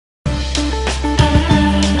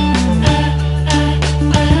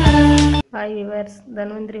Hi viewers,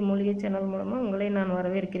 Dhanvantari மூலிகை channel மூலமாக உங்களை நான்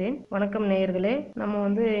வரவேற்கிறேன். வணக்கம் நேயர்களே.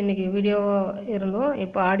 நம்ம இன்னைக்கு வீடியோவா இருந்தோம்,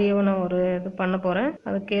 இப்போ ஆடியோவை நான் ஒரு இது பண்ண போகிறேன்,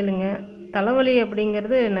 அதை கேளுங்க. தலைவலி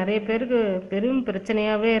அப்படிங்கிறது நிறைய பேருக்கு பெரும்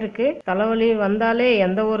பிரச்சனையாகவே இருக்குது. தலைவலி வந்தாலே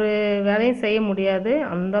எந்த ஒரு வேலையும் செய்ய முடியாது,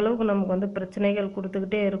 அந்த அளவுக்கு நமக்கு பிரச்சனைகள்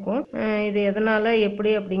கொடுத்துக்கிட்டே இருக்கும். இது எதனால்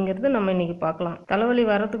எப்படி அப்படிங்கிறது நம்ம இன்னைக்கு பார்க்கலாம். தலைவலி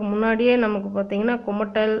வர்றதுக்கு முன்னாடியே நமக்கு பார்த்தீங்கன்னா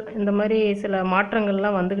குமட்டல் இந்த மாதிரி சில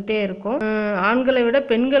மாற்றங்கள்லாம் வந்துக்கிட்டே இருக்கும். ஆண்களை விட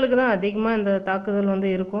பெண்களுக்கு தான் அதிகமாக இந்த தாக்குதல்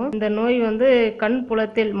இருக்கும். இந்த நோய் கண்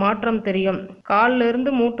புலத்தில் மாற்றம் தெரியும். காலில்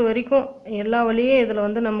இருந்து மூட்டு வரைக்கும் எல்லா வலியும்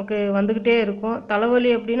இதில் நமக்கு வந்துக்கிட்டே இருக்கும்.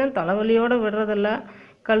 தலைவலி அப்படின்னா தலைவலியோட விடுறதில்ல,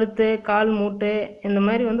 கழுத்து, கால், மூட்டு இந்த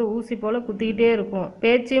மாதிரி ஊசி போல குத்திக்கிட்டே இருக்கும்.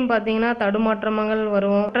 பேச்சையும் பார்த்தீங்கன்னா தடுமாற்றங்கள்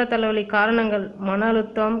வரும். ஒற்றை தலைவலி காரணங்கள்: மன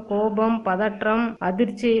அழுத்தம், கோபம், பதற்றம்,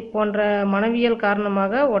 அதிர்ச்சி போன்ற மனவியல்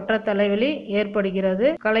காரணமாக ஒற்றை தலைவலி ஏற்படுகிறது.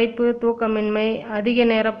 களைப்பு, தூக்கமின்மை, அதிக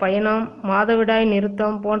நேர பயணம், மாதவிடாய்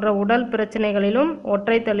நிறுத்தம் போன்ற உடல் பிரச்சனைகளிலும்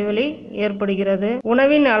ஒற்றை தலைவலி ஏற்படுகிறது.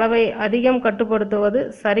 உணவின் அளவை அதிகம் கட்டுப்படுத்துவது,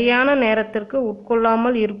 சரியான நேரத்திற்கு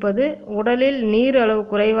உட்கொள்ளாமல் இருப்பது, உடலில் நீர் அளவு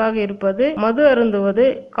குறைவாக இருப்பது, மது அருந்துவது,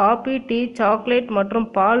 காபி, டீ, சாக்லேட் மற்றும்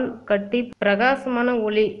பால் கட்டி, பிரகாசமான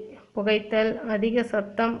ஒளி, புகைத்தல், அதிக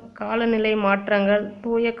சத்தம், காலநிலை மாற்றங்கள்,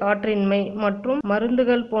 தூய காற்றின்மை மற்றும்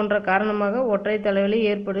மருந்துகள் போன்ற காரணமாக ஒற்றை தலைவலி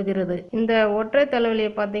ஏற்படுகிறது. இந்த ஒற்றை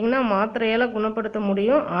தலைவலியை பார்த்தீங்கன்னா மாத்திரையால குணப்படுத்த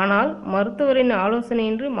முடியும், ஆனால் மருத்துவரின்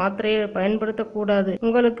ஆலோசனையின்றி மாத்திரையை பயன்படுத்தக்கூடாது.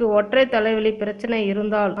 உங்களுக்கு ஒற்றை தலைவலி பிரச்சனை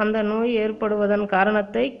இருந்தால் அந்த நோய் ஏற்படுவதன்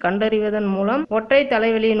காரணத்தை கண்டறிவதன் மூலம் ஒற்றை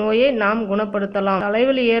தலைவலி நோயை நாம் குணப்படுத்தலாம்.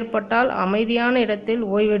 தலைவலி ஏற்பட்டால் அமைதியான இடத்தில்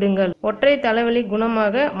ஓய்வெடுங்கள். ஒற்றை தலைவலி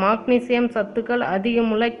குணமாக மாக்னீசியம் சத்துக்கள்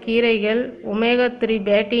அதிகமுள்ள கீரைகள், ஒமேகா 3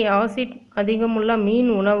 ஃபேட்டி ஆசிட் அதிகமுள்ள மீன்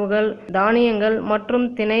உணவுகள், தானியங்கள் மற்றும்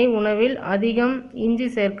திணை உணவில் அதிகம் இஞ்சி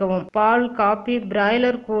சேர்க்கவும். பால், காபி,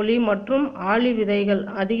 பிராய்லர் கோழி மற்றும் ஆளி விதைகள்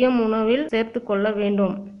அதிகம் உணவில் சேர்த்து கொள்ள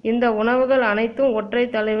வேண்டும். இந்த உணவுகள் அனைத்தும் ஒற்றை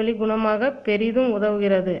தலைவலி குணமாக பெரிதும்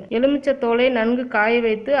உதவுகிறது. எலுமிச்சத்தோலை நன்கு காய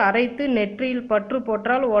வைத்து அரைத்து நெற்றியில் பற்று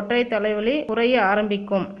போட்டால் ஒற்றை தலைவலி குறைய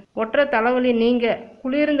ஆரம்பிக்கும். ஒற்றை தலைவலி நீங்க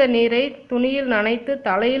குளிர்ந்த நீரை துணியில் நனைத்து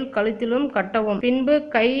தலையில் கழுத்திலும் கட்டவும். பின்பு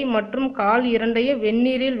கை மற்றும் கால் இரண்டையும்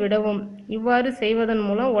வெந்நீரில் விடவும். இவ்வாறு செய்வதன்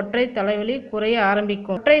மூலம் ஒற்றை தலைவலி குறைய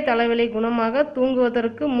ஆரம்பிக்கும். ஒற்றை தலைவலி குணமாக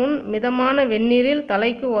தூங்குவதற்கு முன் மிதமான வெந்நீரில்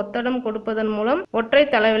தலைக்கு ஒத்தடம் கொடுப்பதன் மூலம் ஒற்றை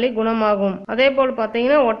தலைவலி குணமாகும். அதே போல்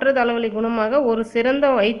பார்த்தீங்கன்னா ஒற்றை தலைவலி குணமாக ஒரு சிறந்த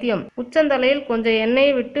வைத்தியம்: உச்சந்தலையில் கொஞ்சம்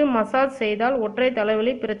எண்ணெயை விட்டு மசாஜ் செய்தால் ஒற்றை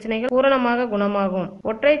தலைவலி பிரச்சனைகள் பூரணமாக குணமாகும்.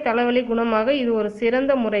 ஒற்றை தலைவலி குணமாக இது ஒரு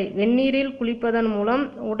சிறந்த முறை. வெந்நீரில் குளிப்பதன் மூலம்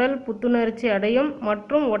உடல் புத்துணர்ச்சி அடையும்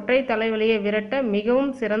மற்றும் ஒற்றை தலைவலியை விரட்ட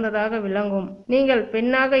மிகவும் சிறந்ததாக விளங்கும். நீங்கள்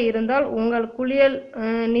பெண்ணாக இருந்தால் உங்கள் குளியல்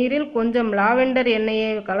நீரில் கொஞ்சம் லாவெண்டர் எண்ணெயை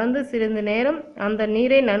கலந்து சிறிது நேரம் அந்த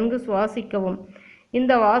நீரை நன்கு சுவாசிக்கவும்.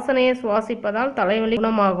 இந்த வாசனையை சுவாசிப்பதால் தலைவலி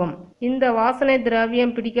குணமாகும். இந்த வாசனை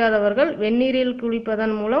திரவியம் பிடிக்காதவர்கள் வெந்நீரில்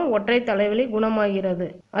குளிப்பதன் மூலம் ஒற்றை தலைவலி குணமாகிறது.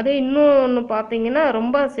 அது இன்னொன்று பார்த்தீங்கன்னா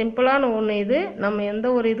ரொம்ப சிம்பிளான ஒன்று. இது நம்ம எந்த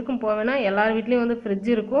ஒரு இதுக்கும் போவேன்னா எல்லார் வீட்லேயும்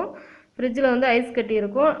ஃப்ரிட்ஜ் இருக்கும். ஃப்ரிட்ஜில் ஐஸ் கட்டி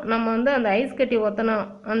இருக்கும். நம்ம அந்த ஐஸ் கட்டி ஒத்தணும்.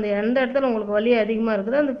 அந்த எந்த இடத்துல உங்களுக்கு வலி அதிகமாக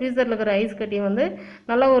இருக்குது அந்த ஃப்ரீசரில் இருக்கிற ஐஸ் கட்டியை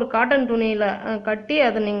நல்லா ஒரு காட்டன் துணியில் கட்டி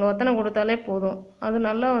அதை நீங்கள் ஒத்தனை கொடுத்தாலே போதும். அது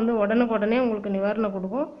நல்லா உடனுக்குடனே உங்களுக்கு நிவாரணம்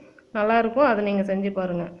கொடுக்கும். நல்லாயிருக்கும். அதை நீங்கள் செஞ்சு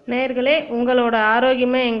பாருங்கள். நேயர்களே, உங்களோட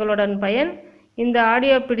ஆரோக்கியமே எங்களோட பயன். இந்த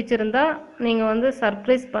ஆடியோ பிடிச்சிருந்தா நீங்கள்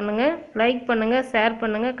சர்ப்ரைஸ் பண்ணுங்கள், லைக் பண்ணுங்கள், ஷேர்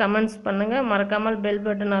பண்ணுங்கள், கமெண்ட்ஸ் பண்ணுங்கள். மறக்காமல் பெல்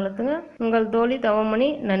பட்டன் அழுத்துங்க. உங்கள் தோழி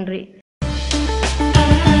தவமணி. நன்றி.